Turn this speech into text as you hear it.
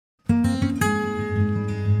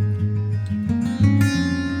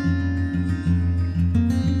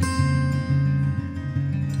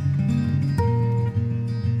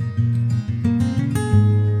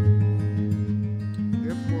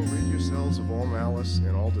all malice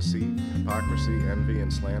and all deceit, hypocrisy, envy,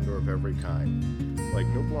 and slander of every kind. Like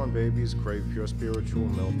newborn babies, crave pure spiritual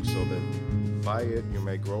milk, so that by it you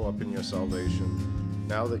may grow up in your salvation,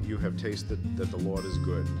 now that you have tasted that the Lord is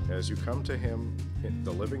good. As you come to him,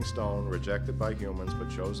 the living stone, rejected by humans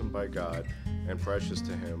but chosen by God and precious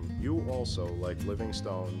to him, you also, like living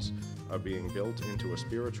stones, are being built into a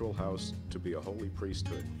spiritual house to be a holy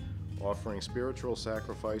priesthood, offering spiritual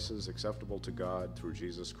sacrifices acceptable to God through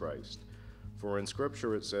Jesus Christ. For in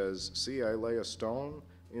Scripture it says, "See, I lay a stone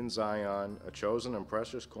in Zion, a chosen and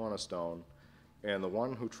precious cornerstone, and the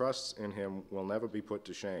one who trusts in him will never be put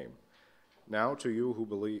to shame." Now to you who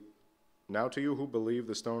believe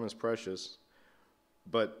the stone is precious,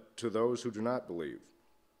 but to those who do not believe,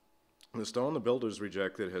 the stone the builders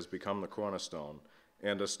rejected has become the cornerstone,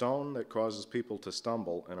 and a stone that causes people to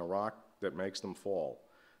stumble, and a rock that makes them fall.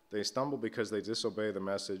 They stumble because they disobey the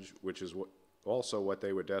message, which is also what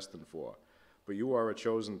they were destined for. But you are a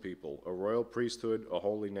chosen people, a royal priesthood, a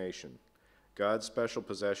holy nation, God's special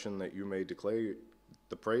possession, that you may declare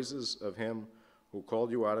the praises of him who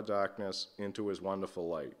called you out of darkness into his wonderful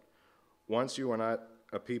light. Once you were not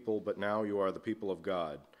a people, but now you are the people of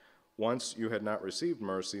God. Once you had not received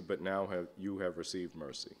mercy, but now you have received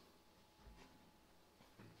mercy.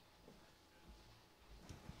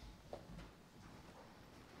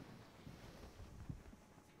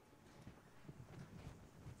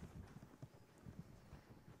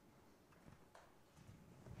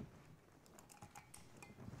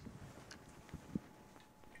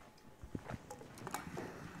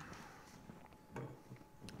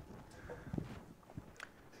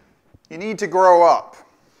 You need to grow up.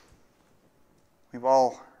 We've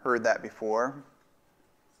all heard that before.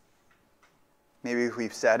 Maybe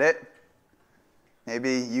we've said it.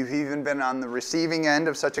 Maybe you've even been on the receiving end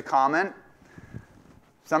of such a comment.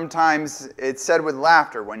 Sometimes it's said with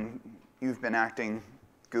laughter when you've been acting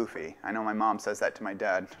goofy. I know my mom says that to my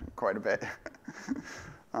dad quite a bit.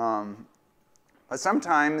 But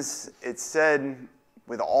sometimes it's said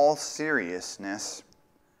with all seriousness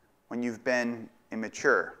when you've been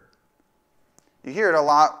immature. You hear it a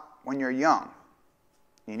lot when you're young.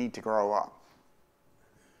 You need to grow up.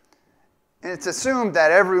 And it's assumed that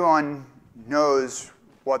everyone knows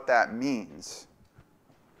what that means.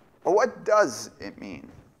 But what does it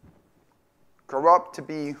mean? Grow up to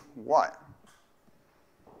be what?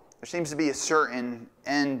 There seems to be a certain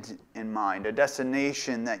end in mind, a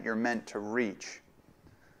destination that you're meant to reach.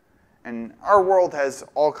 And our world has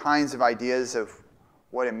all kinds of ideas of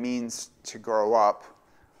what it means to grow up.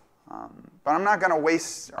 But I'm not going to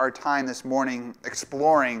waste our time this morning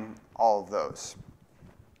exploring all of those.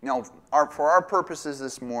 For our purposes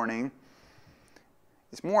this morning,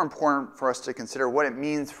 it's more important for us to consider what it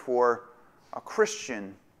means for a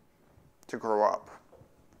Christian to grow up.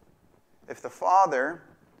 If the Father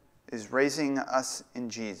is raising us in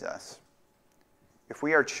Jesus, if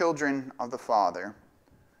we are children of the Father,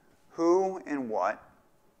 who and what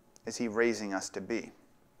is he raising us to be?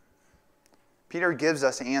 Peter gives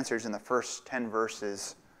us answers in the first 10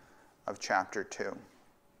 verses of chapter 2.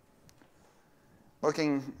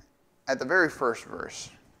 Looking at the very first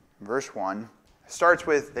verse, verse 1, starts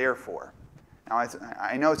with therefore. Now,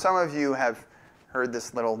 I know some of you have heard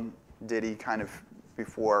this little ditty kind of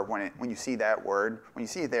before when you see that word. When you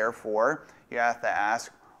see therefore, you have to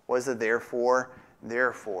ask, what is the therefore?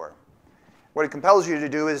 Therefore. What it compels you to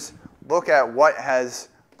do is look at what has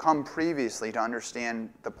come previously to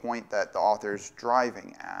understand the point that the author is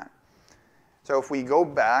driving at. So if we go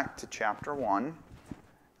back to chapter 1,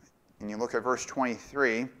 and you look at verse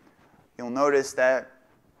 23, you'll notice that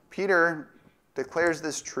Peter declares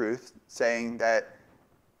this truth, saying that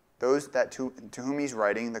those that to whom he's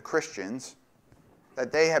writing, the Christians,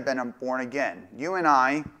 that they have been born again. You and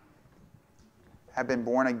I have been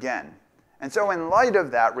born again. And so in light of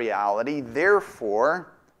that reality, therefore,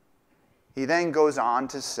 he then goes on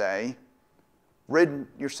to say, rid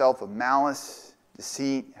yourself of malice,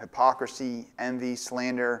 deceit, hypocrisy, envy,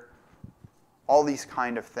 slander, all these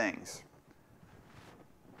kind of things.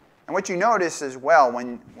 And what you notice as well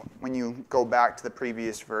when you go back to the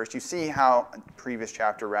previous verse, you see how, previous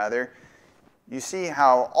chapter rather, you see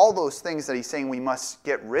how all those things that he's saying we must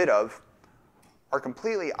get rid of are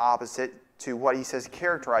completely opposite to what he says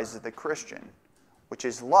characterizes the Christian, which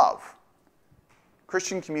is love.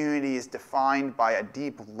 Christian community is defined by a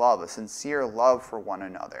deep love, a sincere love for one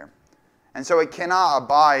another. And so it cannot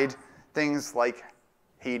abide things like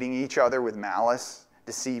hating each other with malice,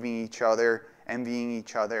 deceiving each other, envying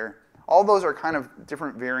each other. All those are kind of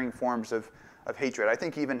different varying forms of hatred. I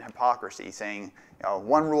think even hypocrisy, saying,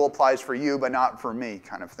 one rule applies for you but not for me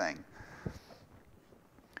kind of thing.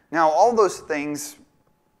 Now, all those things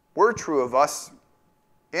were true of us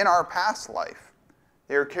in our past life.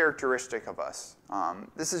 They're characteristic of us.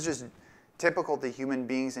 This is just typical to human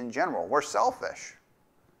beings in general. We're selfish.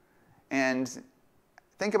 And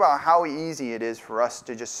think about how easy it is for us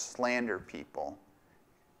to just slander people.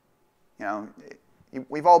 You know,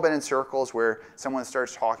 we've all been in circles where someone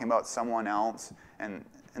starts talking about someone else and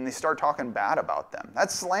they start talking bad about them.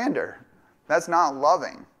 That's slander. That's not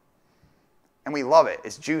loving. And we love it.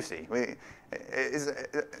 It's juicy.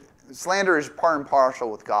 Slander is part and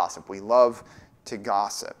parcel with gossip. We love to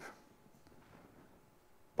gossip.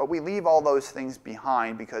 But we leave all those things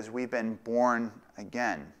behind because we've been born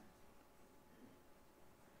again.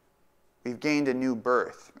 We've gained a new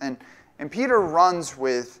birth. And Peter runs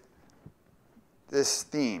with this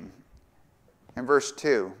theme in verse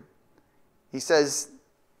 2. He says,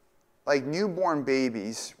 like newborn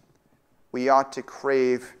babies, we ought to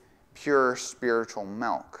crave pure spiritual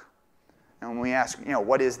milk. And when we ask,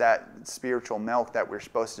 what is that spiritual milk that we're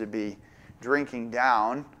supposed to be drinking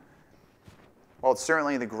down? Well, it's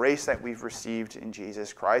certainly the grace that we've received in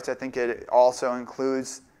Jesus Christ. I think it also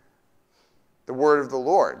includes the word of the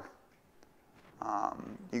Lord.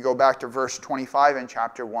 You go back to verse 25 in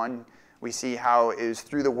chapter 1, we see how it is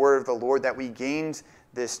through the word of the Lord that we gained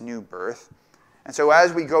this new birth. And so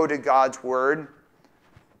as we go to God's word,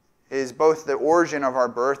 it is both the origin of our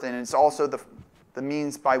birth and it's also the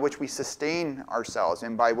means by which we sustain ourselves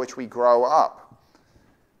and by which we grow up.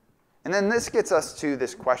 And then this gets us to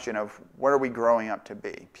this question of what are we growing up to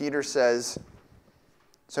be? Peter says,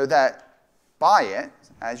 so that by it,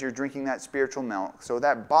 as you're drinking that spiritual milk, so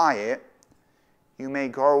that by it you may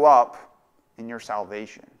grow up in your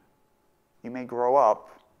salvation. You may grow up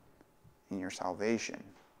in your salvation.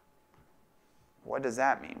 What does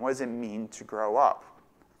that mean? What does it mean to grow up,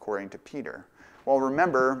 according to Peter? Well,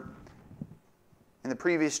 remember, in the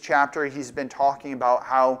previous chapter, he's been talking about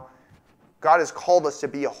how God has called us to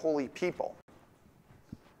be a holy people.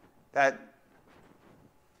 That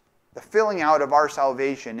the filling out of our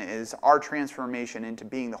salvation is our transformation into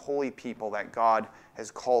being the holy people that God has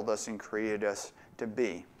called us and created us to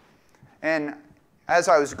be. And as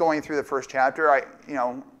I was going through the first chapter,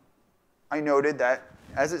 I noted that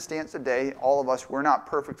as it stands today, all of us, we're not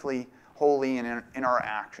perfectly holy in our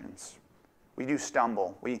actions. We do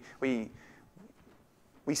stumble. We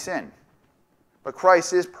sin. But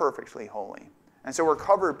Christ is perfectly holy. And so we're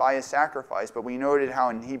covered by his sacrifice, but we noted how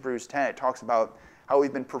in Hebrews 10 it talks about how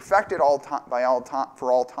we've been perfected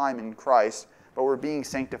for all time in Christ, but we're being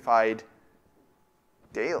sanctified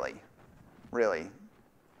daily, really.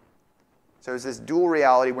 So it's this dual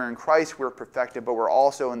reality where in Christ we're perfected, but we're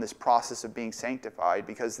also in this process of being sanctified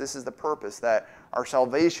because this is the purpose, that our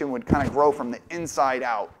salvation would kind of grow from the inside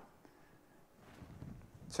out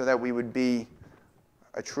so that we would be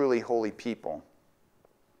a truly holy people.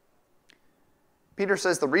 Peter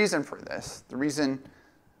says the reason for this, the reason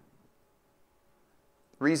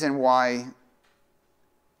why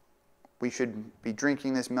we should be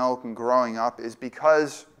drinking this milk and growing up is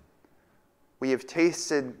because we have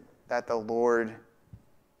tasted that the Lord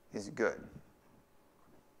is good.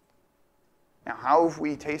 Now, how have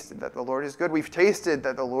we tasted that the Lord is good? We've tasted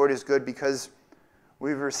that the Lord is good because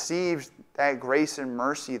we've received that grace and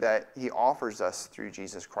mercy that he offers us through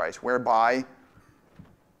Jesus Christ, whereby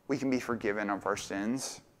we can be forgiven of our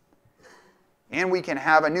sins and we can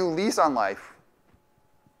have a new lease on life.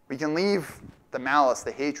 We can leave the malice,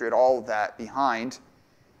 the hatred, all of that behind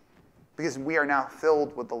because we are now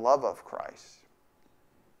filled with the love of Christ.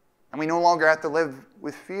 And we no longer have to live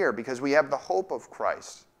with fear because we have the hope of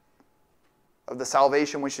Christ, of the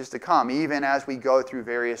salvation which is to come, even as we go through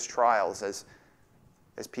various trials, as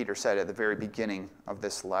Peter said at the very beginning of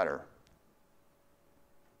this letter.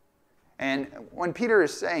 And when Peter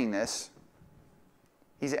is saying this,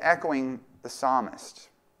 he's echoing the psalmist.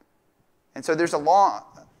 And so there's a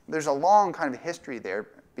long kind of history there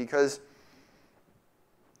because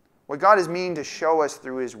what God is meaning to show us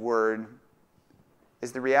through his word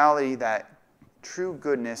is the reality that true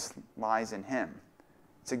goodness lies in him.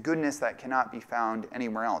 It's a goodness that cannot be found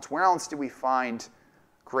anywhere else. Where else do we find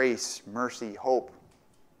grace, mercy, hope,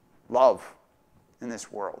 love in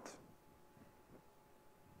this world?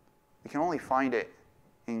 We can only find it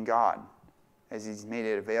in God as he's made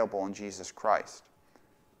it available in Jesus Christ.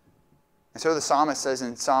 And so the psalmist says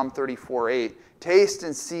in Psalm 34:8, "Taste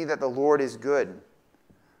and see that the Lord is good.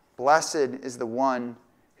 Blessed is the one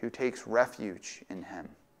who takes refuge in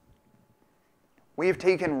him." We have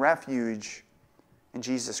taken refuge in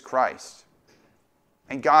Jesus Christ.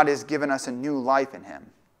 And God has given us a new life in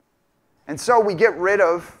him. And so we get rid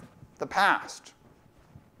of the past.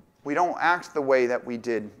 we don't act the way that we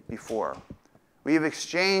did before. We have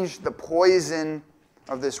exchanged the poison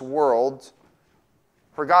of this world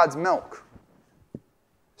for God's milk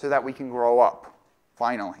so that we can grow up,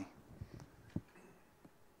 finally.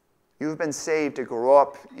 You've been saved to grow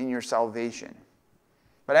up in your salvation.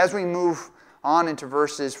 But as we move on into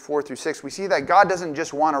verses 4 through 6, we see that God doesn't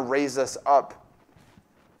just want to raise us up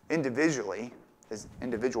individually, as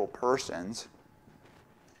individual persons.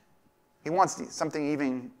 He wants something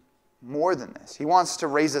even more than this. He wants to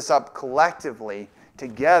raise us up collectively,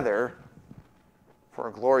 together, for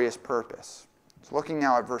a glorious purpose. So looking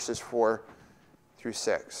now at verses 4 through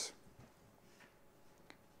 6.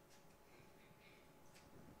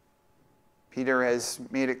 Peter has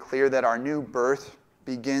made it clear that our new birth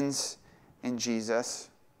begins in Jesus.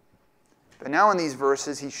 But now in these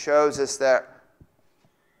verses, he shows us that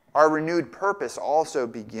our renewed purpose also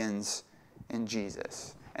begins in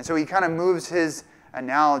Jesus. And so he kind of moves his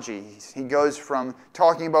analogy. He goes from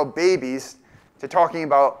talking about babies to talking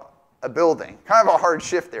about a building. Kind of a hard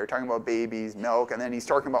shift there, talking about babies, milk, and then he's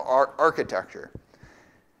talking about architecture.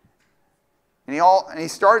 And he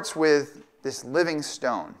starts with this living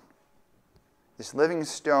stone. This living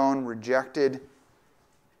stone rejected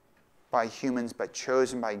by humans but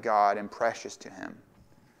chosen by God and precious to him.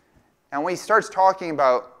 And when he starts talking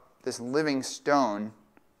about this living stone,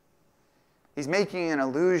 he's making an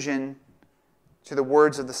allusion to the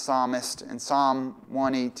words of the psalmist in Psalm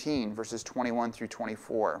 118, verses 21 through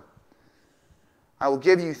 24. I will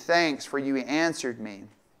give you thanks, for you answered me.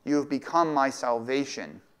 You have become my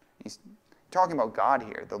salvation. He's talking about God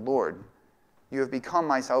here, the Lord. You have become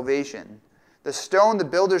my salvation. The stone the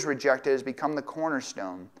builders rejected has become the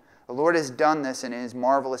cornerstone. The Lord has done this, and it is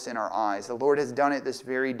marvelous in our eyes. The Lord has done it this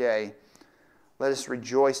very day. Let us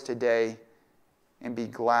rejoice today and be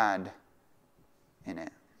glad in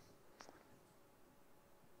it.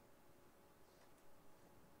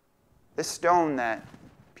 This stone that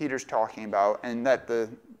Peter's talking about and that the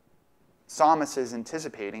psalmist is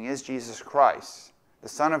anticipating is Jesus Christ, the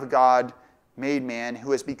Son of God, made man,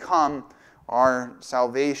 who has become our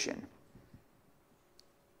salvation.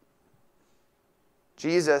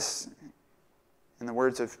 Jesus, in the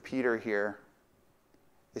words of Peter here,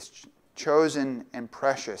 is chosen and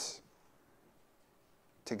precious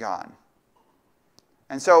to God.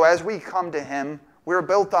 And so as we come to him, we're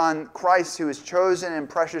built on Christ, who is chosen and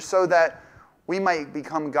precious, so that we might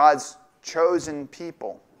become God's chosen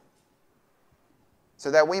people. So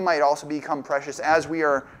that we might also become precious as we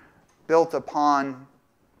are built upon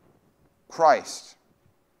Christ.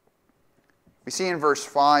 We see in verse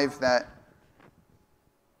 5 that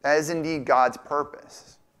is indeed God's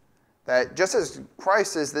purpose. That just as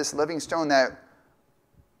Christ is this living stone, that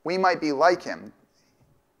we might be like him.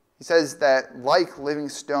 He says that like living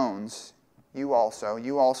stones, you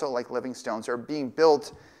also like living stones, are being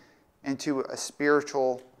built into a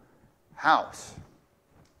spiritual house.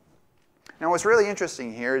 Now what's really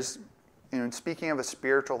interesting here is, speaking of a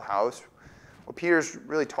spiritual house, what Peter's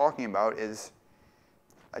really talking about is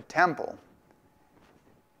a temple.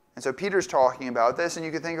 And so Peter's talking about this, and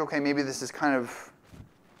you could think, okay, maybe this is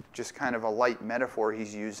just kind of a light metaphor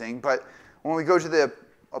he's using. But when we go to the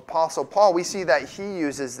Apostle Paul, we see that he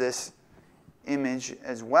uses this image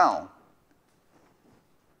as well.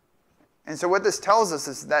 And so what this tells us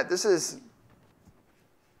is that this is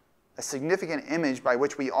a significant image by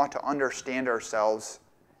which we ought to understand ourselves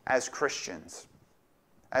as Christians,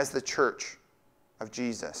 as the church of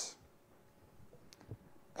Jesus.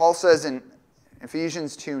 Paul says in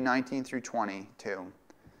Ephesians 2:19 through 22,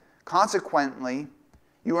 consequently,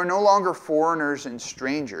 you are no longer foreigners and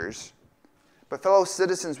strangers, but fellow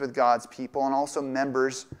citizens with God's people and also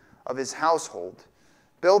members of his household,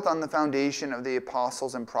 built on the foundation of the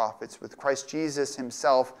apostles and prophets, with Christ Jesus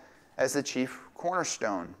himself as the chief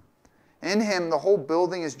cornerstone. In him, the whole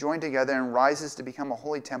building is joined together and rises to become a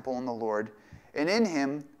holy temple in the Lord. And in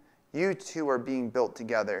him, you two are being built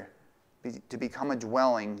together to become a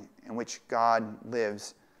dwelling in which God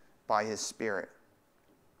lives by his Spirit.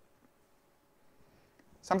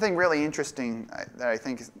 Something really interesting that I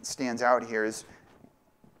think stands out here is,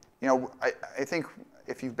 I think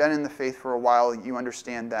if you've been in the faith for a while, you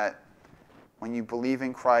understand that when you believe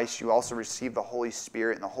in Christ, you also receive the Holy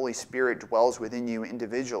Spirit, and the Holy Spirit dwells within you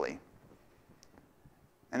individually.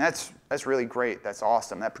 And that's really great. That's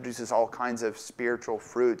awesome. That produces all kinds of spiritual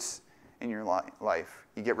fruits in your life.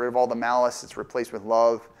 You get rid of all the malice. It's replaced with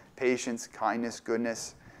love, patience, kindness,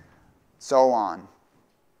 goodness, so on.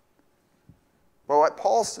 But what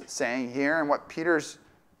Paul's saying here, and what Peter's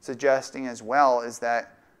suggesting as well, is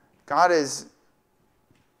that God is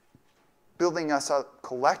building us up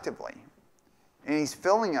collectively And he's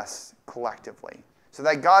filling us collectively so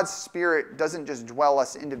that God's Spirit doesn't just dwell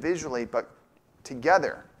us individually, but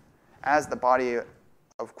together as the body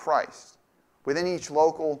of Christ. Within each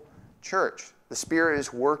local church, the Spirit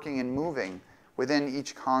is working and moving within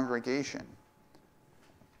each congregation.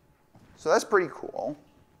 So that's pretty cool.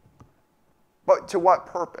 But to what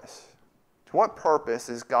purpose? To what purpose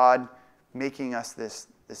is God making us this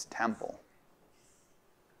temple,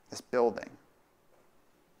 this building?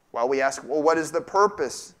 Well, we ask, well, what is the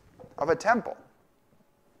purpose of a temple?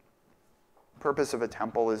 The purpose of a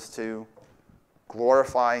temple is to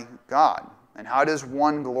glorify God. And how does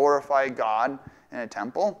one glorify God in a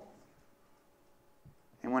temple?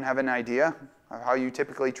 Anyone have an idea of how you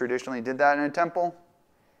typically, traditionally did that in a temple?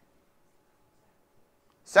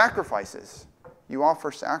 Sacrifices. You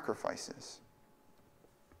offer sacrifices.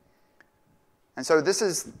 And so this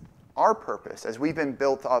is our purpose as we've been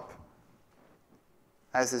built up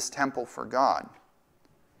as this temple for God.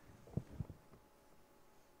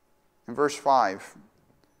 In verse 5,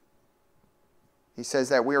 he says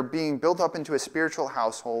that we are being built up into a spiritual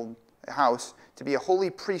house to be a holy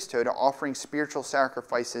priesthood, offering spiritual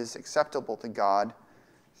sacrifices acceptable to God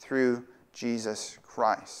through Jesus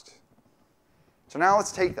Christ. So now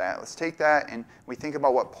let's take that. Let's take that and we think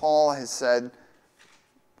about what Paul has said.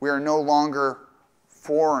 We are no longer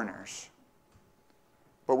foreigners,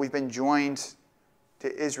 but we've been joined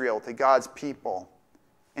to Israel, to God's people,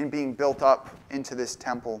 in being built up into this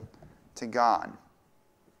temple to God.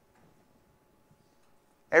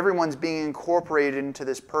 Everyone's being incorporated into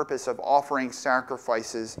this purpose of offering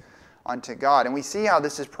sacrifices unto God. And we see how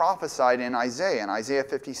this is prophesied in Isaiah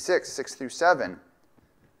 56, 6 through 7.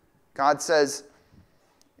 God says,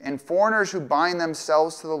 "And foreigners who bind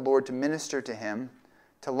themselves to the Lord to minister to him,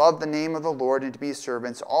 to love the name of the Lord and to be his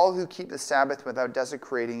servants, all who keep the Sabbath without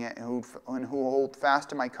desecrating it and who hold fast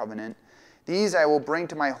to my covenant, these I will bring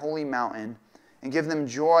to my holy mountain and give them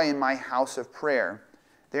joy in my house of prayer.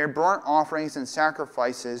 Their burnt offerings and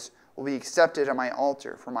sacrifices will be accepted at my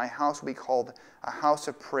altar, for my house will be called a house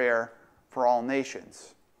of prayer for all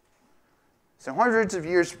nations." So hundreds of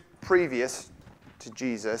years previous to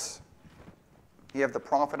Jesus, you have the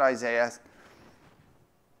prophet Isaiah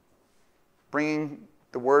bringing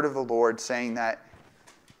the word of the Lord, saying that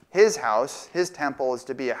his house, his temple, is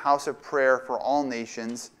to be a house of prayer for all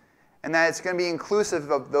nations, and that it's going to be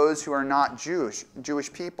inclusive of those who are not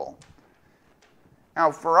Jewish people.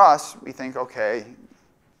 Now, for us, we think, okay,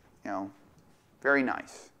 very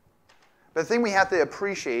nice. But the thing we have to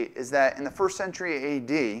appreciate is that in the 1st century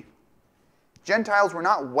AD, Gentiles were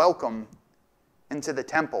not welcome into the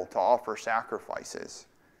temple to offer sacrifices.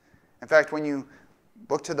 In fact, when you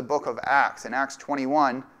look to the book of Acts, in Acts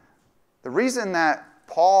 21, the reason that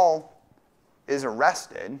Paul is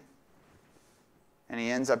arrested and he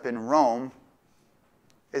ends up in Rome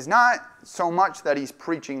is not so much that he's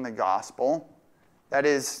preaching the gospel. That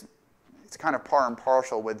is, it's kind of part and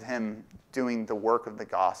parcel with him doing the work of the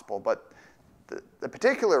gospel. But the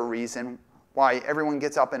particular reason why everyone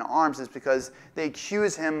gets up in arms is because they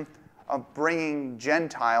accuse him of bringing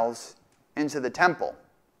Gentiles into the temple.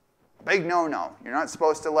 Big no-no. You're not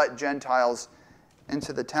supposed to let Gentiles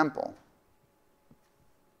into the temple.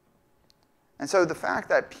 And so the fact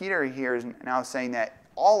that Peter here is now saying that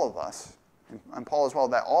all of us, and Paul as well,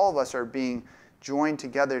 that all of us are being joined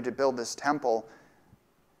together to build this temple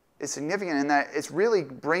is significant in that it's really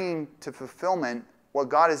bringing to fulfillment what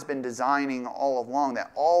God has been designing all along,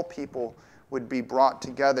 that all people would be brought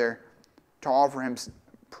together to offer him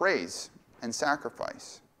praise and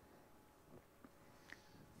sacrifice.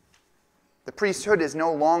 The priesthood is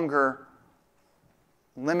no longer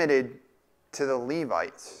limited to the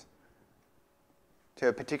Levites, to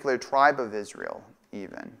a particular tribe of Israel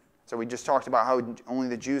even. So we just talked about how only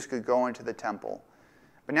the Jews could go into the temple.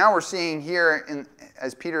 But now we're seeing here,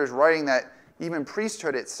 as Peter is writing, that even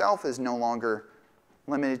priesthood itself is no longer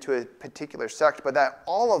limited to a particular sect, but that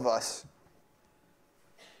all of us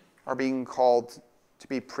are being called to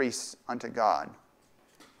be priests unto God.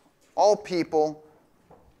 All people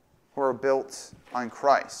who are built on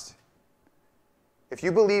Christ. If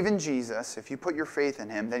you believe in Jesus, if you put your faith in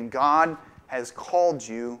him, then God has called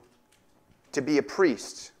you to be a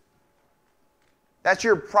priest. That's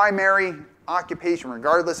your primary occupation,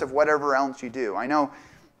 regardless of whatever else you do. I know,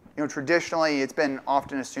 traditionally it's been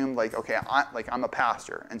often assumed okay, I'm a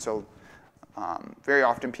pastor, and so very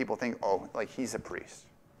often people think, he's a priest.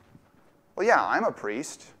 Well, yeah, I'm a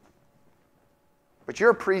priest, but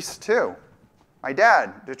you're a priest too. My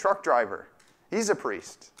dad, the truck driver, he's a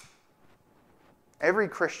priest. Every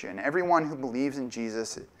Christian, everyone who believes in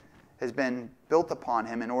Jesus has been built upon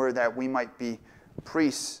him in order that we might be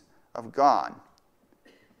priests of God.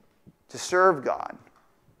 to serve God.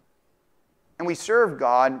 And we serve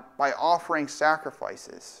God by offering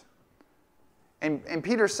sacrifices. And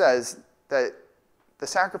Peter says that the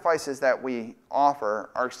sacrifices that we offer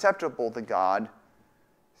are acceptable to God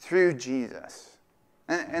through Jesus.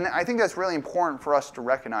 And I think that's really important for us to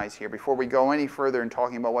recognize here before we go any further in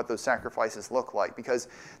talking about what those sacrifices look like. Because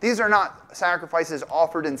these are not sacrifices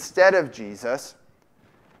offered instead of Jesus,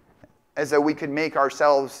 as though we could make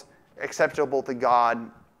ourselves acceptable to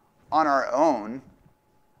God on our own.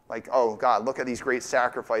 Like, oh, God, look at these great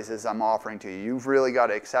sacrifices I'm offering to you. You've really got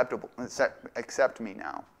to accept me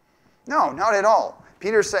now. No, not at all.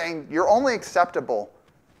 Peter's saying you're only acceptable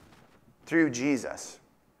through Jesus.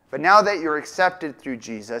 But now that you're accepted through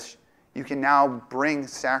Jesus, you can now bring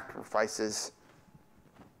sacrifices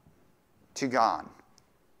to God.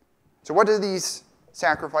 So what do these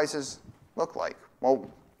sacrifices look like?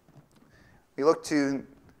 Well, we look to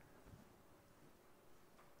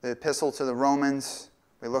the epistle to the Romans.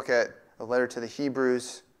 We look at the letter to the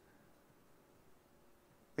Hebrews.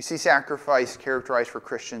 We see sacrifice characterized for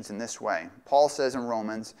Christians in this way. Paul says in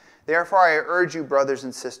Romans, "Therefore I urge you, brothers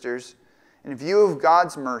and sisters, in view of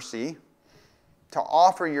God's mercy, to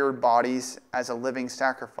offer your bodies as a living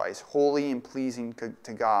sacrifice, holy and pleasing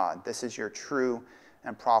to God. This is your true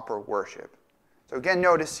and proper worship." So again,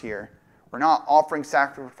 notice here, we're not offering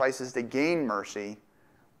sacrifices to gain mercy.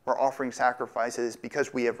 We're offering sacrifices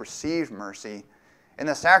because we have received mercy. And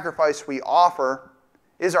the sacrifice we offer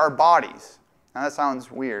is our bodies. Now that sounds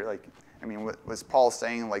weird. Was Paul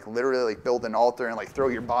saying literally build an altar and throw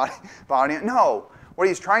your body in? No. What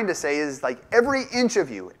he's trying to say is every inch of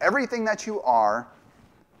you, everything that you are,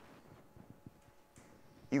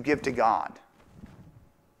 you give to God.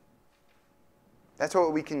 That's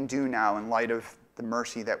what we can do now in light of the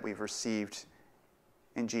mercy that we've received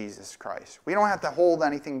in Jesus Christ. We don't have to hold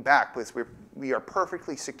anything back because we are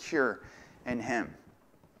perfectly secure in Him.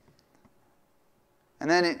 And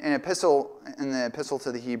then in the epistle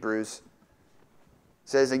to the Hebrews,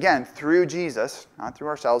 says again, through Jesus, not through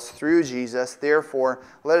ourselves, through Jesus, therefore,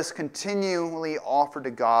 let us continually offer to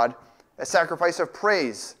God a sacrifice of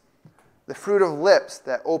praise, the fruit of lips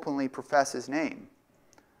that openly profess His name.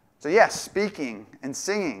 So yes, speaking and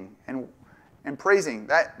singing and praising,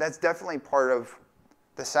 that's definitely part of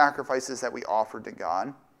the sacrifices that we offer to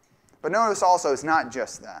God. But notice also, it's not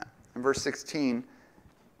just that. In verse 16, it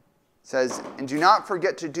says, "And do not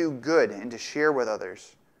forget to do good and to share with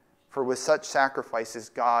others, for with such sacrifices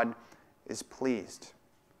God is pleased."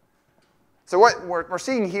 So what we're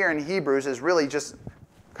seeing here in Hebrews is really just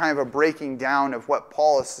kind of a breaking down of what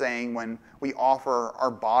Paul is saying when we offer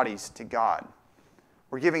our bodies to God.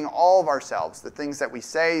 We're giving all of ourselves, the things that we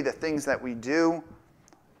say, the things that we do,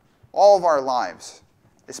 all of our lives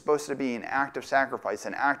is supposed to be an act of sacrifice,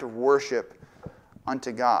 an act of worship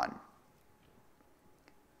unto God.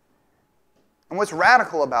 And what's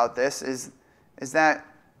radical about this is that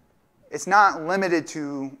it's not limited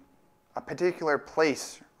to a particular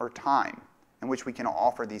place or time in which we can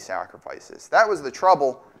offer these sacrifices. That was the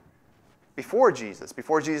trouble before Jesus.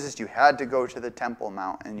 Before Jesus, you had to go to the Temple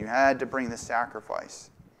Mount and you had to bring the sacrifice.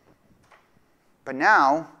 But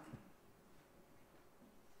now,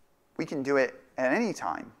 we can do it at any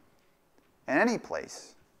time, at any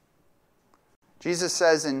place. Jesus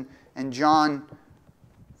says in John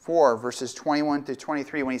 4, verses 21 to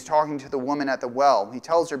 23, when he's talking to the woman at the well, he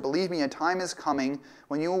tells her, "Believe me, a time is coming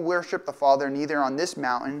when you will worship the Father neither on this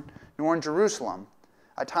mountain nor in Jerusalem.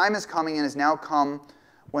 A time is coming and has now come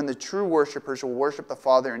when the true worshipers will worship the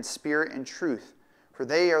Father in spirit and truth, for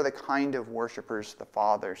they are the kind of worshipers the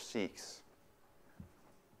Father seeks."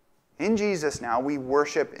 In Jesus now, we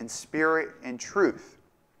worship in spirit and truth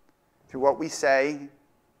through what we say,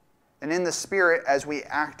 and in the Spirit as we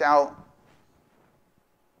act out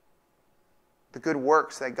the good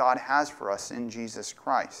works that God has for us in Jesus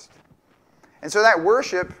Christ. And so that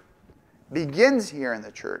worship begins here in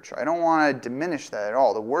the church. I don't want to diminish that at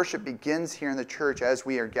all. The worship begins here in the church as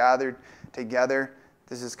we are gathered together.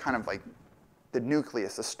 This is kind of like the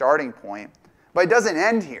nucleus, the starting point. But it doesn't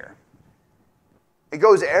end here. It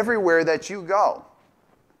goes everywhere that you go.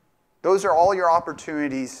 Those are all your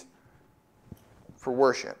opportunities for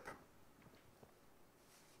worship.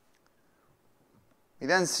 We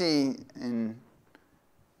then see in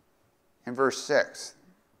verse 6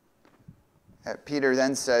 that Peter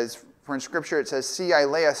then says, for in Scripture it says, "See, I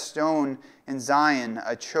lay a stone in Zion,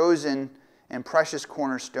 a chosen and precious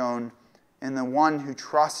cornerstone, and the one who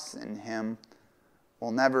trusts in him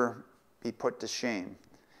will never be put to shame."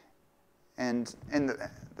 And in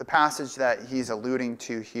the passage that he's alluding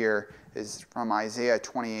to here is from Isaiah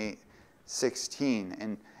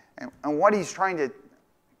 28:16. And what he's trying to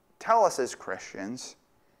tell us as Christians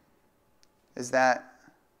is that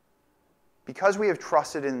because we have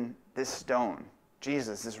trusted in this stone,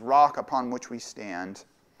 Jesus, this rock upon which we stand,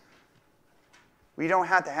 we don't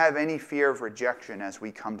have to have any fear of rejection as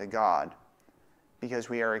we come to God because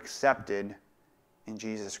we are accepted in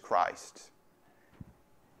Jesus Christ.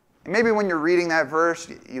 And maybe when you're reading that verse,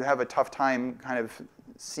 you have a tough time kind of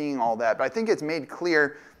seeing all that, but I think it's made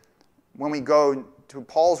clear when we go to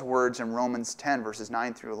Paul's words in Romans 10, verses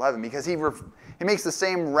 9 through 11, because he makes the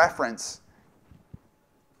same reference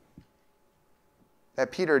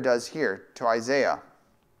that Peter does here to Isaiah.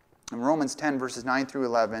 In Romans 10, verses 9 through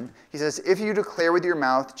 11, he says, "If you declare with your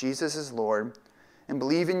mouth Jesus is Lord, and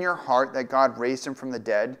believe in your heart that God raised him from the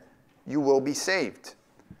dead, you will be saved.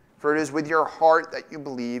 For it is with your heart that you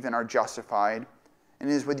believe and are justified, and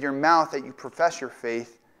it is with your mouth that you profess your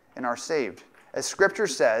faith and are saved. As Scripture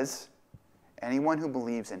says, anyone who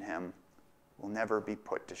believes in him will never be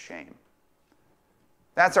put to shame."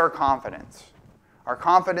 That's our confidence. Our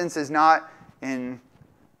confidence is not in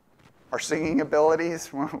our singing abilities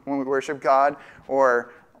when we worship God,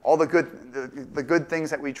 or all the good things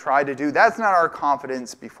that we try to do. That's not our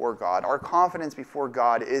confidence before God. Our confidence before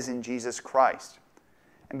God is in Jesus Christ.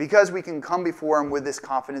 And because we can come before him with this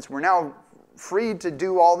confidence, we're now free to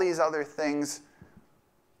do all these other things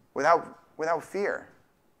without fear.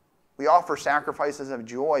 We offer sacrifices of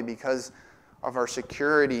joy because of our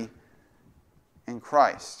security in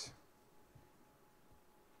Christ.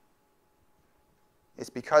 It's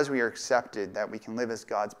because we are accepted that we can live as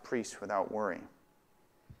God's priests without worry.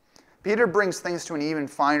 Peter brings things to an even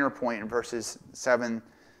finer point in verses 7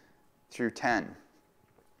 through 10.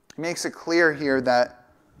 He makes it clear here that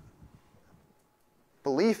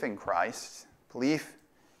belief in Christ, belief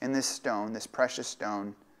in this stone, this precious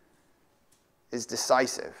stone, is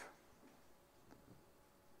decisive.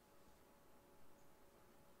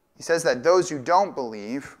 He says that those who don't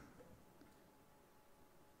believe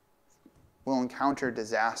will encounter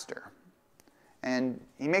disaster. And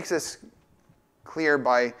he makes this clear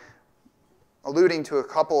by alluding to a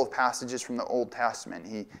couple of passages from the Old Testament.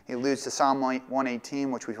 He alludes to Psalm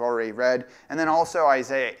 118, which we've already read, and then also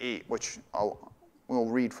Isaiah 8, which we'll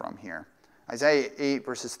read from here. Isaiah 8,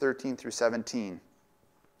 verses 13 through 17.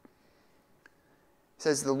 It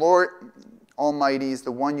says, "The Lord Almighty is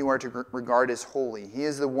the one you are to regard as holy. He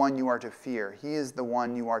is the one you are to fear. He is the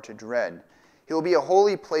one you are to dread. He will be a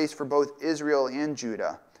holy place for both Israel and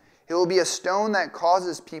Judah. He will be a stone that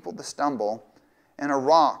causes people to stumble, and a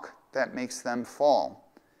rock that makes them fall.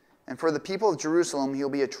 And for the people of Jerusalem, he will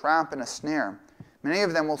be a trap and a snare. Many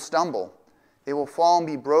of them will stumble. They will fall and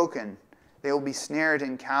be broken. They will be snared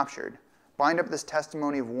and captured. Bind up this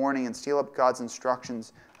testimony of warning and seal up God's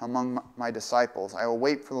instructions among my disciples. I will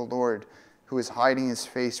wait for the Lord, who is hiding his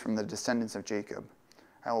face from the descendants of Jacob.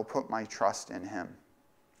 I will put my trust in him."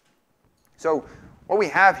 So what we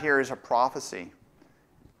have here is a prophecy.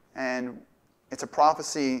 And it's a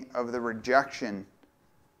prophecy of the rejection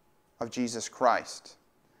of Jesus Christ.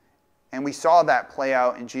 And we saw that play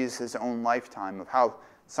out in Jesus' own lifetime, of how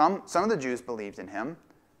some of the Jews believed in him,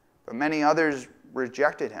 but many others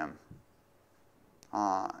rejected him.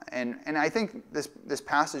 And I think this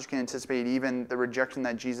passage can anticipate even the rejection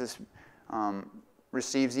that Jesus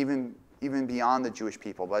receives even beyond the Jewish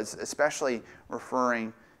people, but it's especially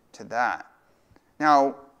referring to that.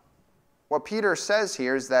 Now, what Peter says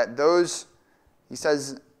here is that he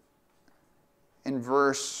says in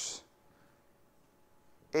verse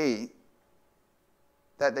 8,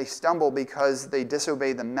 that they stumble because they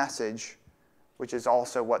disobey the message, which is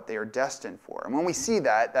also what they are destined for. And when we see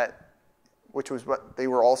that which was what they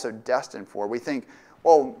were also destined for, we think,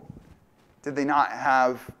 well, did they not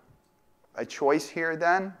have a choice here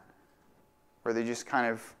then? Were they just kind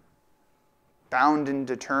of bound and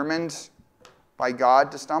determined by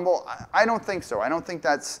God to stumble? I don't think so. I don't think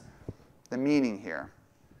that's the meaning here.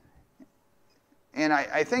 And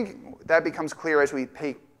I think that becomes clear as we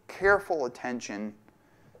pay careful attention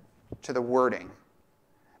to the wording.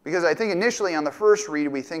 Because I think initially on the first read,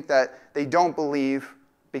 we think that they don't believe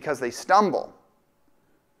because they stumble.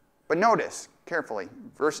 But notice carefully,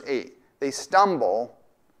 verse 8, they stumble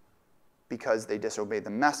because they disobey the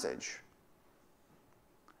message.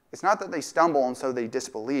 It's not that they stumble and so they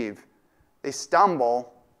disbelieve. They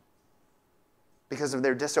stumble because of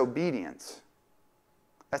their disobedience.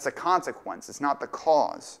 That's a consequence. It's not the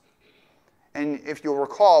cause. And if you'll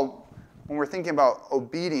recall, when we're thinking about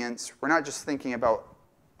obedience, we're not just thinking about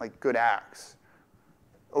like good acts.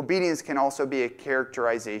 Obedience can also be a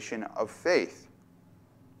characterization of faith.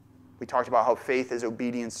 We talked about how faith is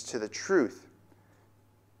obedience to the truth.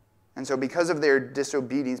 And so because of their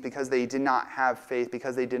disobedience, because they did not have faith,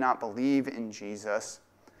 because they did not believe in Jesus,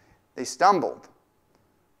 they stumbled.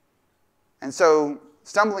 And so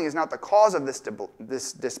stumbling is not the cause of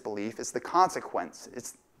this disbelief, it's the consequence.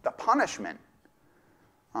 It's the punishment.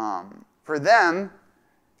 For them,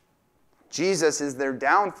 Jesus is their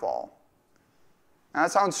downfall. Now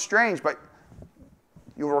that sounds strange, but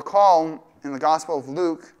you'll recall in the Gospel of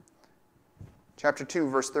Luke, chapter 2,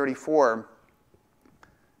 verse 34,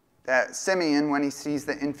 that Simeon, when he sees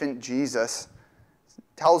the infant Jesus,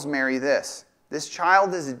 tells Mary this: "This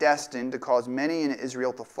child is destined to cause many in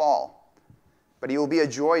Israel to fall, but he will be a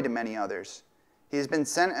joy to many others. He has been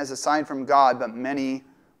sent as a sign from God, but many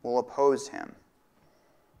will oppose him."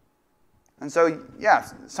 And so,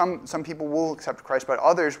 yes, some people will accept Christ, but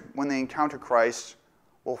others, when they encounter Christ,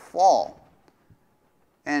 will fall.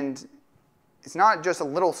 And it's not just a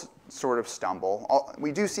little sort of stumble.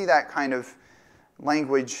 We do see that kind of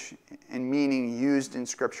language and meaning used in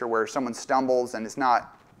Scripture where someone stumbles and it's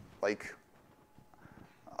not like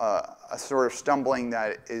a sort of stumbling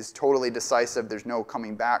that is totally decisive. There's no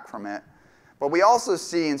coming back from it. But we also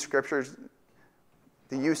see in Scriptures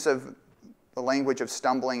the use of the language of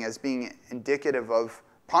stumbling as being indicative of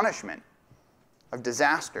punishment, of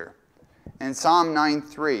disaster. In Psalm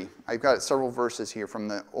 9:3, I've got several verses here from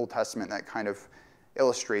the Old Testament that kind of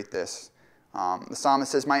illustrate this. The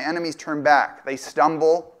psalmist says, "My enemies turn back. They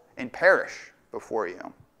stumble and perish before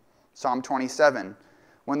you." Psalm 27,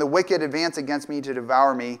 "When the wicked advance against me to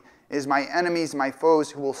devour me, it is my enemies, my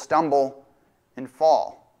foes, who will stumble and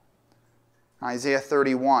fall." Isaiah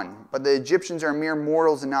 31, "But the Egyptians are mere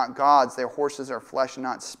mortals and not gods. Their horses are flesh and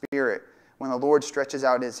not spirit. When the Lord stretches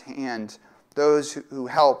out his hand, those who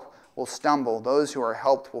help will stumble. Those who are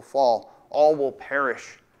helped will fall. All will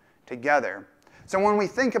perish together." So when we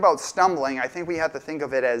think about stumbling, I think we have to think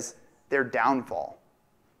of it as their downfall.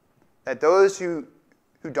 That those who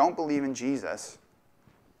don't believe in Jesus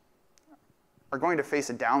are going to face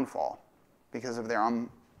a downfall because of their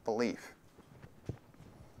unbelief.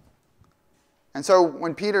 And so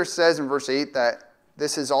when Peter says in verse 8 that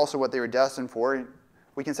this is also what they were destined for,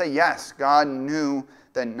 we can say, yes, God knew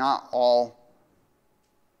that not all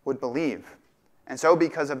would believe. And so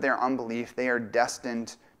because of their unbelief, they are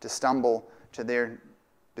destined to stumble to their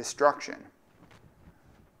destruction.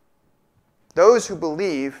 Those who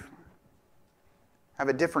believe have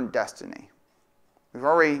a different destiny. We've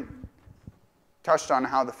already touched on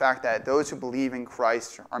how the fact that those who believe in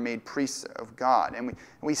Christ are made priests of God. And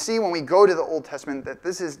we see when we go to the Old Testament that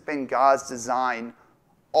this has been God's design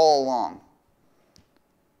all along.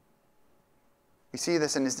 We see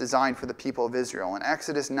this in his design for the people of Israel. In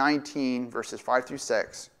Exodus 19, verses 5 through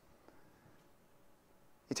 6,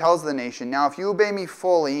 he tells the nation, "Now if you obey me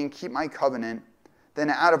fully and keep my covenant, then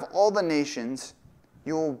out of all the nations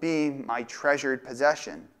you will be my treasured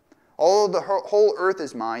possession. Although the whole earth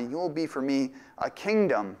is mine, you will be for me a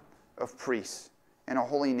kingdom of priests and a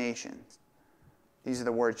holy nation." These are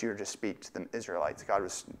the words you are to speak to the Israelites. God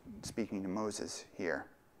was speaking to Moses here.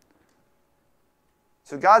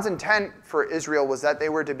 So God's intent for Israel was that they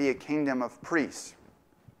were to be a kingdom of priests.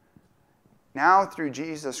 Now, through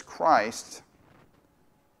Jesus Christ,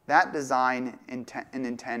 that design and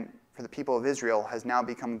intent for the people of Israel has now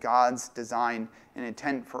become God's design and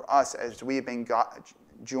intent for us as we have been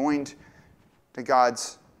joined to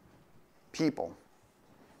God's people.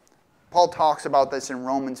 Paul talks about this in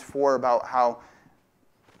Romans 4 about how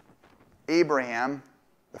Abraham,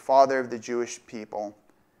 the father of the Jewish people,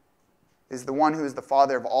 is the one who is the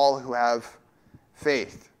father of all who have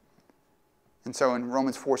faith. And so in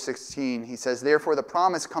Romans 4:16, he says, "Therefore the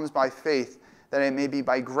promise comes by faith, that it may be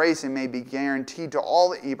by grace and may be guaranteed to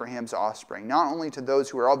all Abraham's offspring, not only to those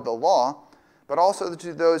who are of the law, but also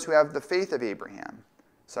to those who have the faith of Abraham."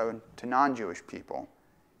 So to non-Jewish people.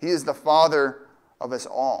 He is the father of us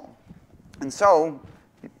all. And so,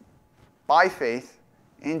 by faith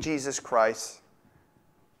in Jesus Christ,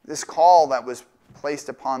 this call that was placed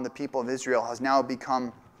upon the people of Israel has now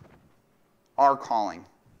become our calling.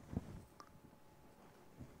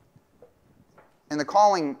 And the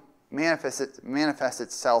calling manifests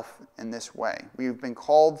itself in this way. We've been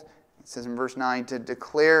called, it says in verse 9, to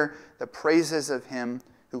declare the praises of him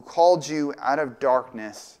who called you out of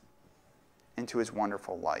darkness into his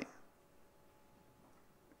wonderful light.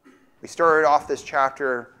 We started off this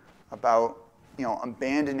chapter about,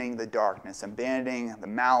 abandoning the darkness, abandoning the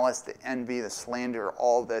malice, the envy, the slander,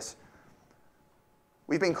 all this.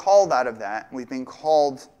 We've been called out of that. We've been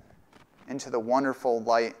called into the wonderful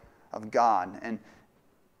light of God.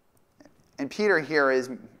 And Peter here is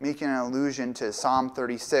making an allusion to Psalm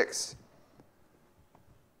 36.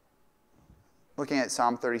 looking at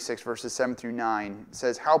Psalm 36, verses 7 through 9, it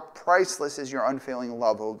says, "How priceless is your unfailing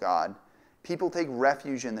love, O God. People take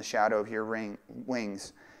refuge in the shadow of your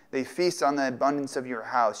wings. They feast on the abundance of your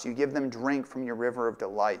house. You give them drink from your river of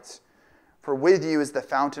delights. For with you is the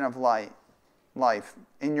fountain of life.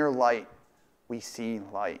 In your light we see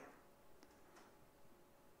light."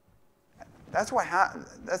 That's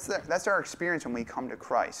our experience when we come to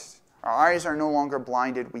Christ. Our eyes are no longer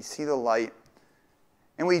blinded. We see the light.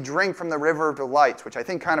 And we drink from the river of delights, which I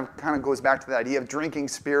think kind of goes back to the idea of drinking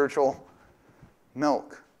spiritual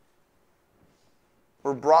milk.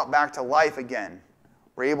 We're brought back to life again.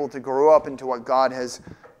 We're able to grow up into what God has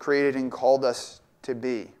created and called us to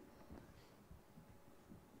be.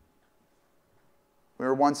 We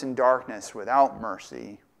were once in darkness without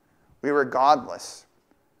mercy. We were godless.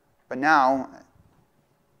 But now,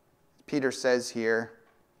 Peter says here,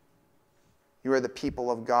 you are the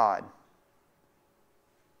people of God.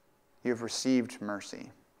 You have received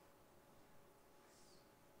mercy.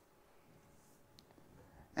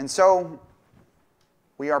 And so,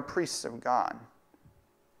 we are priests of God.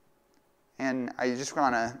 And I just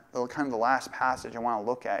want to, kind of the last passage I want to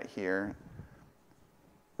look at here,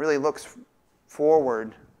 really looks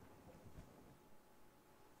forward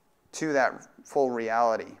to that full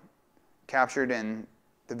reality captured in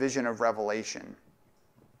the vision of Revelation.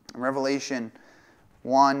 In Revelation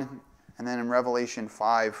 1 and then in Revelation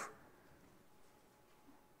 5,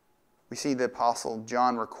 we see the Apostle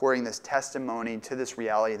John recording this testimony to this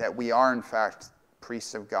reality that we are, in fact,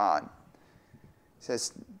 priests of God. He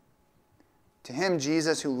says, "To him,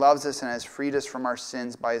 Jesus, who loves us and has freed us from our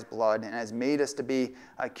sins by his blood and has made us to be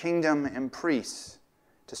a kingdom and priests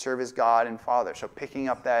to serve his God and Father." So picking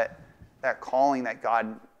up that calling that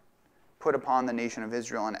God put upon the nation of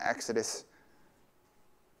Israel in Exodus,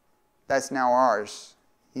 that's now ours.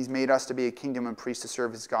 He's made us to be a kingdom and priests to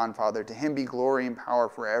serve his God and Father. To him be glory and power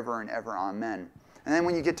forever and ever. Amen. And then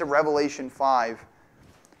when you get to Revelation 5,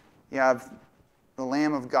 you have the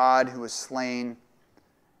Lamb of God who was slain,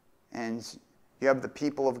 and you have the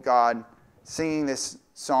people of God singing this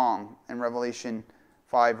song in Revelation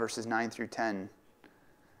 5, verses 9 through 10.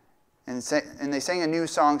 And they sang a new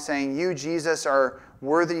song saying, "You, Jesus, are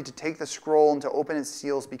worthy to take the scroll and to open its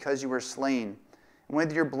seals because you were slain. And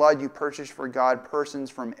with your blood you purchased for God persons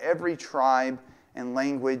from every tribe and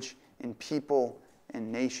language and people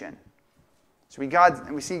and nation." So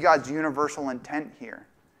we see God's universal intent here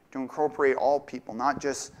to incorporate all people, not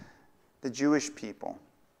just the Jewish people.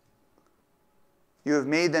 "You have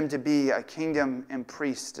made them to be a kingdom and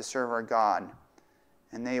priests to serve our God,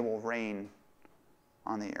 and they will reign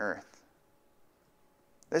on the earth."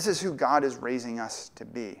 This is who God is raising us to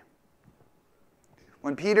be.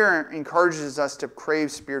 When Peter encourages us to crave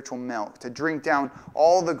spiritual milk, to drink down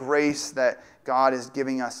all the grace that God is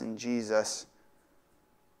giving us in Jesus,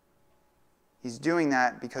 he's doing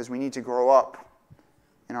that because we need to grow up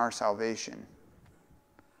in our salvation.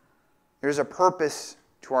 There's a purpose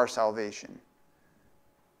to our salvation.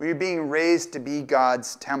 We are being raised to be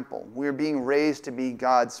God's temple. We are being raised to be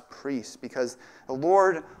God's priests because the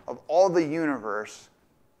Lord of all the universe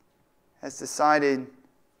has decided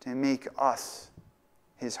to make us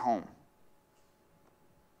his home.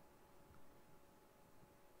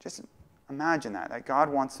 Just imagine that God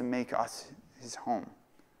wants to make us his home.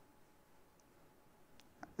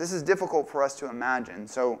 This is difficult for us to imagine,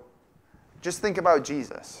 so just think about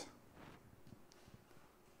Jesus.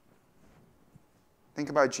 Think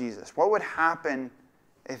about Jesus. What would happen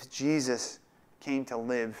if Jesus came to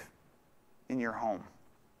live in your home?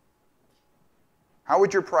 How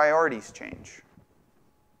would your priorities change?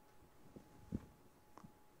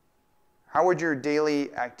 How would your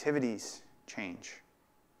daily activities change?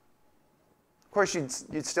 Of course, you'd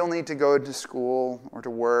still need to go to school or to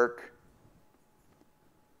work.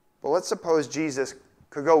 But let's suppose Jesus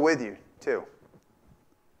could go with you, too.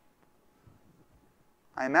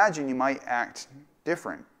 I imagine you might act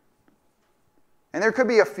different. And there could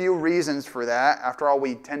be a few reasons for that. After all,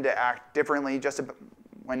 we tend to act differently just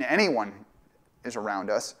when anyone is around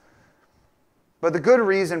us. But the good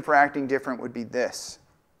reason for acting different would be this.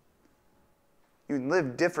 You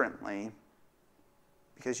live differently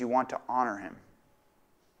because you want to honor him.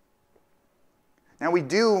 Now we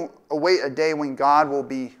do await a day when God will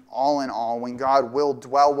be all in all, when God will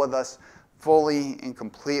dwell with us fully and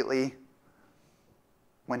completely,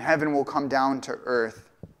 when heaven will come down to earth.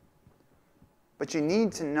 But you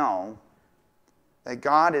need to know that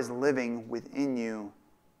God is living within you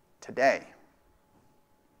today.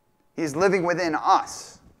 He's living within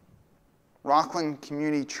us, Rockland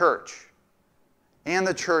Community Church, and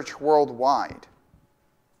the church worldwide,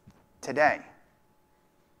 today.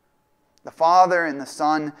 The Father and the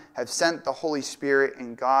Son have sent the Holy Spirit,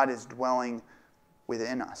 and God is dwelling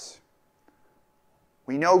within us.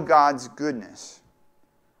 We know God's goodness.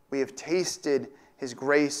 We have tasted His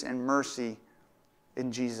grace and mercy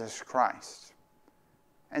in Jesus Christ.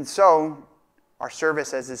 And so, our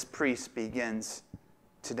service as His priest begins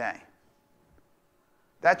today.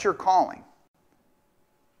 That's your calling.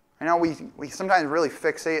 I know we sometimes really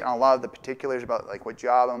fixate on a lot of the particulars about like what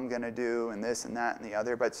job I'm going to do and this and that and the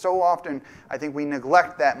other, but so often I think we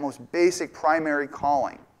neglect that most basic primary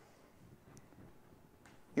calling.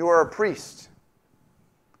 You are a priest.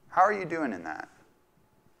 How are you doing in that?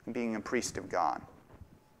 In being a priest of God.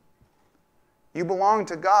 You belong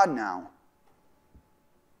to God now.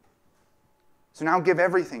 So now give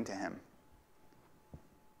everything to Him.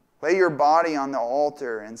 Lay your body on the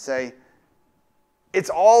altar and say, "It's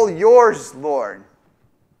all yours, Lord.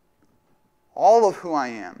 All of who I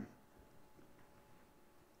am.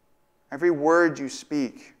 Every word you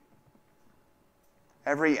speak,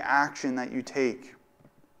 every action that you take,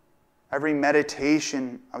 every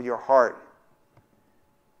meditation of your heart,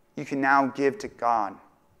 you can now give to God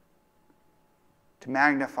to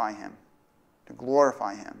magnify Him, to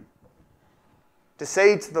glorify Him, to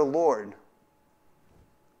say to the Lord,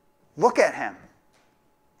 look at Him.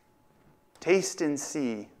 Taste and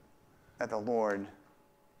see that the Lord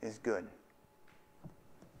is good."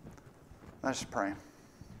 Let us pray.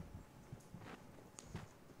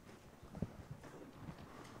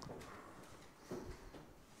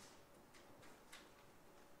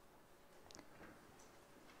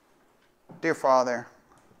 Dear Father,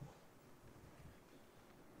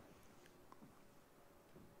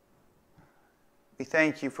 we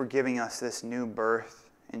thank You for giving us this new birth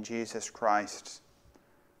in Jesus Christ,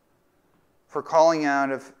 for calling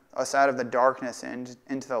us out of the darkness and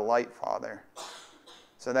into the light, Father,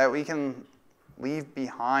 so that we can leave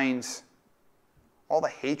behind all the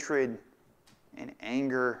hatred and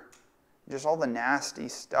anger, just all the nasty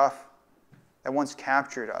stuff that once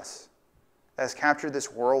captured us, that has captured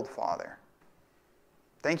this world, Father.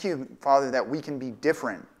 Thank You, Father, that we can be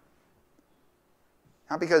different,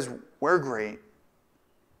 not because we're great,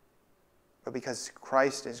 but because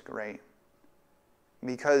Christ is great,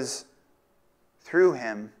 because through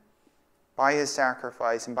Him, by His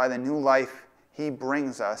sacrifice and by the new life He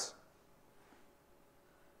brings us,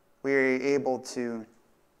 we are able to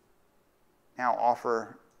now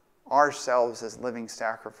offer ourselves as living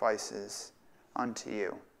sacrifices unto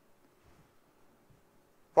You.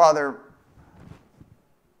 Father,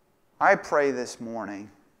 I pray this morning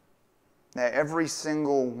that every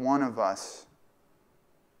single one of us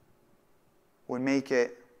would make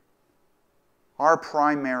it our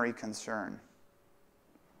primary concern,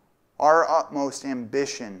 our utmost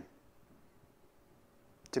ambition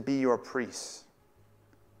to be Your priests,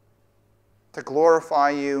 to glorify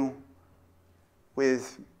You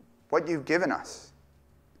with what You've given us.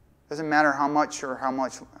 Doesn't matter how much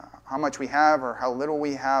we have or how little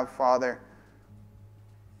we have, Father.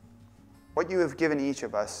 What You have given each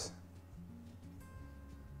of us,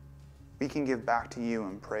 we can give back to You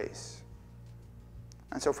in praise.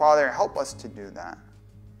 And so, Father, help us to do that.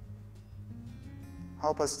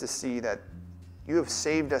 Help us to see that You have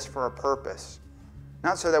saved us for a purpose,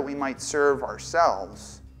 not so that we might serve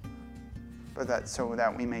ourselves, but so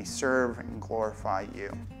that we may serve and glorify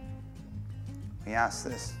You. We ask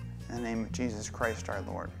this in the name of Jesus Christ our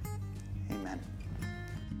Lord. Amen.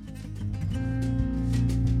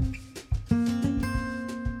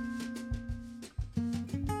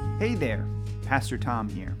 Hey there, Pastor Tom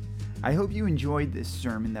here. I hope you enjoyed this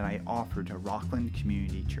sermon that I offered to Rockland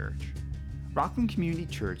Community Church. Rockland Community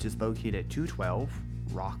Church is located at 212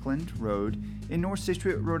 Rockland Road in North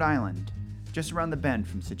Scituate, Rhode Island, just around the bend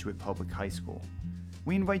from Scituate Public High School.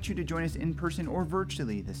 We invite you to join us in person or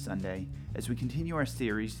virtually this Sunday as we continue our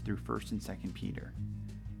series through 1st and 2nd Peter.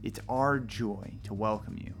 It's our joy to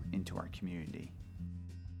welcome you into our community.